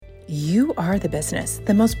You are the business.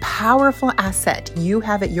 The most powerful asset you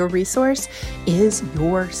have at your resource is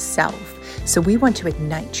yourself. So we want to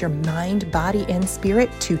ignite your mind, body, and spirit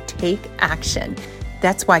to take action.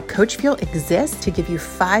 That's why Coach Fuel exists, to give you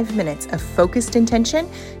 5 minutes of focused intention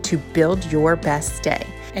to build your best day.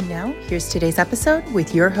 And now, here's today's episode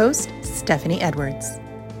with your host, Stephanie Edwards.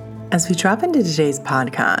 As we drop into today's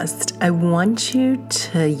podcast, I want you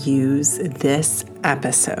to use this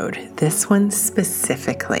episode, this one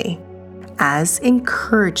specifically, as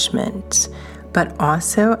encouragement, but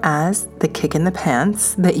also as the kick in the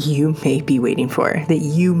pants that you may be waiting for, that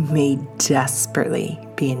you may desperately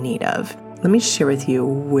be in need of. Let me share with you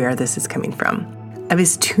where this is coming from. I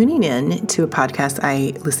was tuning in to a podcast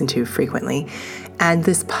I listen to frequently, and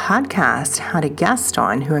this podcast had a guest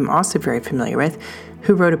on who I'm also very familiar with,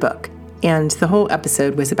 who wrote a book. And the whole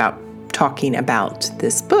episode was about talking about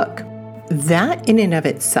this book. That in and of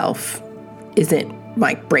itself isn't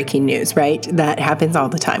like breaking news, right? That happens all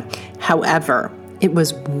the time. However, it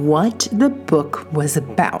was what the book was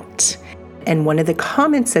about. And one of the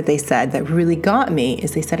comments that they said that really got me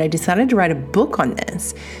is they said, I decided to write a book on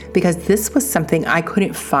this because this was something I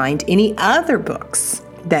couldn't find any other books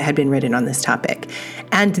that had been written on this topic.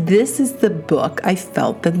 And this is the book I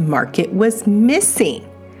felt the market was missing.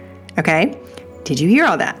 Okay? Did you hear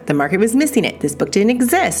all that? The market was missing it. This book didn't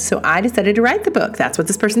exist. So I decided to write the book. That's what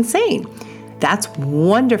this person's saying. That's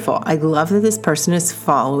wonderful. I love that this person is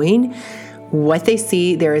following what they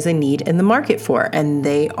see there is a need in the market for, and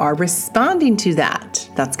they are responding to that.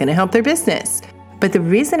 That's going to help their business. But the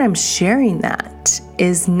reason I'm sharing that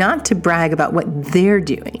is not to brag about what they're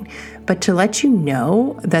doing, but to let you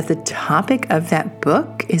know that the topic of that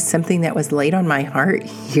book is something that was laid on my heart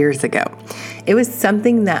years ago. It was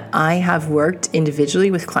something that I have worked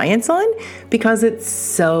individually with clients on because it's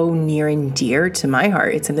so near and dear to my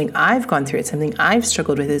heart. It's something I've gone through. It's something I've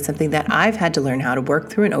struggled with. It's something that I've had to learn how to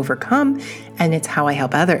work through and overcome, and it's how I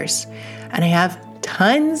help others. And I have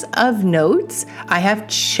tons of notes. I have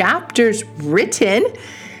chapters written,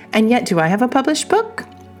 and yet do I have a published book?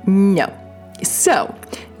 No. So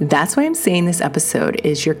that's why I'm saying this episode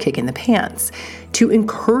is your kick in the pants, to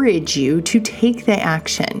encourage you to take the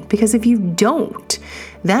action. Because if you don't,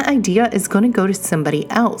 that idea is going to go to somebody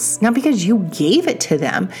else. Not because you gave it to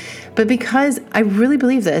them, but because I really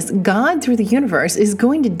believe this, God through the universe is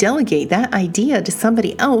going to delegate that idea to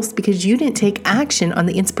somebody else because you didn't take action on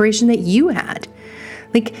the inspiration that you had.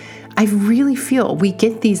 Like, I really feel we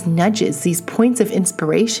get these nudges, these points of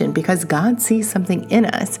inspiration because God sees something in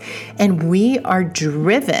us and we are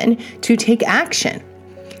driven to take action.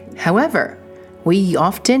 However, we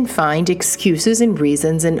often find excuses and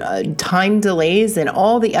reasons and time delays and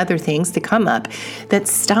all the other things to come up that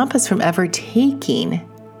stop us from ever taking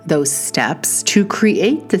those steps to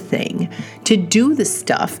create the thing, to do the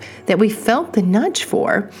stuff that we felt the nudge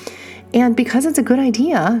for. And because it's a good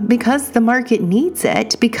idea, because the market needs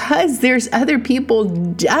it, because there's other people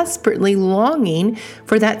desperately longing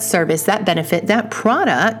for that service, that benefit, that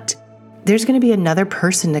product, there's going to be another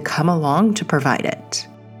person to come along to provide it.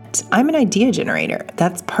 I'm an idea generator.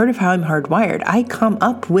 That's part of how I'm hardwired. I come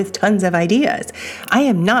up with tons of ideas. I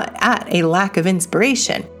am not at a lack of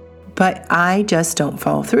inspiration, but I just don't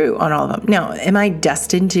follow through on all of them. Now, am I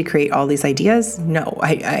destined to create all these ideas? No,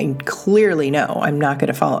 I clearly know I'm not going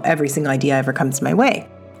to follow every single idea ever comes my way.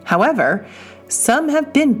 However, some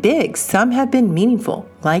have been big, some have been meaningful,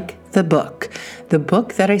 like the book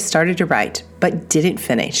that I started to write, but didn't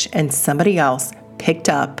finish, and somebody else picked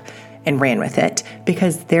up and ran with it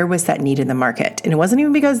because there was that need in the market. And it wasn't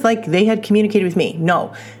even because they had communicated with me.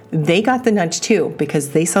 No, they got the nudge too because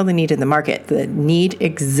they saw the need in the market. The need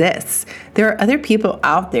exists. There are other people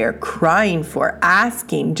out there crying for,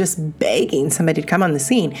 asking, just begging somebody to come on the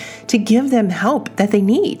scene to give them help that they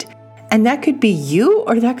need. And that could be you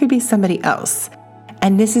or that could be somebody else.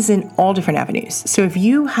 And this is in all different avenues. So if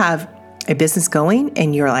you have a business going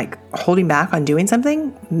and you're holding back on doing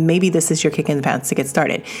something, maybe this is your kick in the pants to get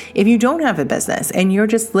started. If you don't have a business and you're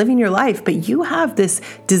just living your life, but you have this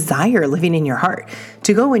desire living in your heart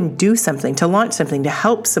to go and do something, to launch something, to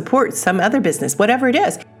help support some other business, whatever it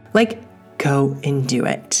is, go and do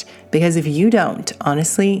it. Because if you don't,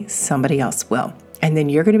 honestly, somebody else will. And then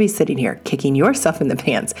you're going to be sitting here kicking yourself in the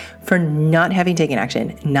pants for not having taken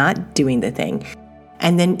action, not doing the thing.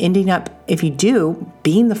 And then ending up, if you do,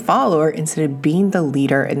 being the follower instead of being the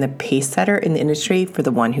leader and the pace setter in the industry for the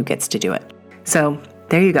one who gets to do it. So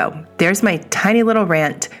there you go. There's my tiny little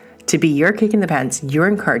rant to be your kick in the pants, your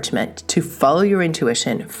encouragement to follow your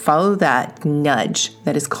intuition, follow that nudge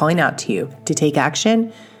that is calling out to you to take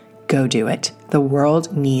action. Go do it. The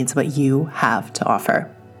world needs what you have to offer.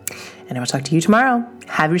 And I will talk to you tomorrow.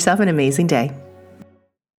 Have yourself an amazing day.